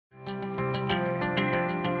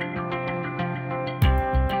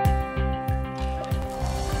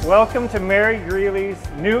Welcome to Mary Greeley's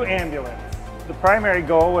new ambulance. The primary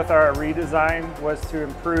goal with our redesign was to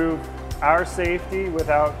improve our safety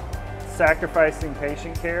without sacrificing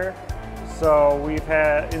patient care. So we've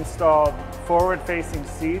installed forward-facing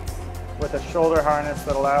seats with a shoulder harness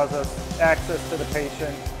that allows us access to the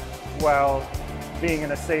patient while being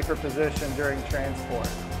in a safer position during transport.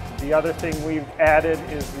 The other thing we've added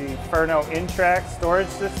is the Furno in-track storage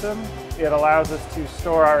system. It allows us to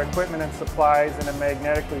store our equipment and supplies in a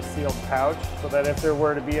magnetically sealed pouch so that if there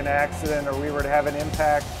were to be an accident or we were to have an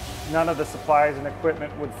impact, none of the supplies and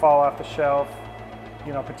equipment would fall off the shelf,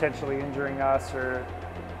 potentially injuring us or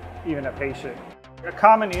even a patient. A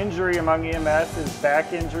common injury among EMS is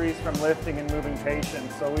back injuries from lifting and moving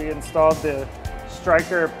patients. So we installed the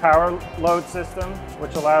Striker power load system,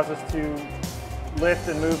 which allows us to lift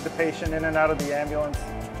and move the patient in and out of the ambulance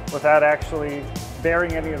without actually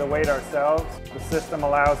bearing any of the weight ourselves. The system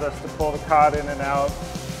allows us to pull the cot in and out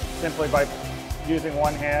simply by using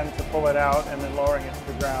one hand to pull it out and then lowering it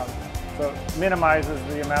to the ground. So it minimizes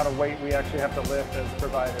the amount of weight we actually have to lift as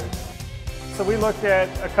providers. So we looked at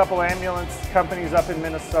a couple ambulance companies up in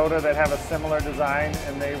Minnesota that have a similar design,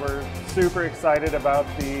 and they were super excited about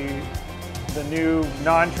the new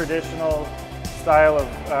non-traditional style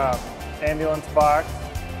of ambulance box.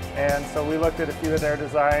 And so we looked at a few of their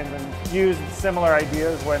designs and used similar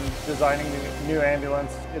ideas when designing the new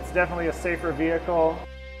ambulance. It's definitely a safer vehicle.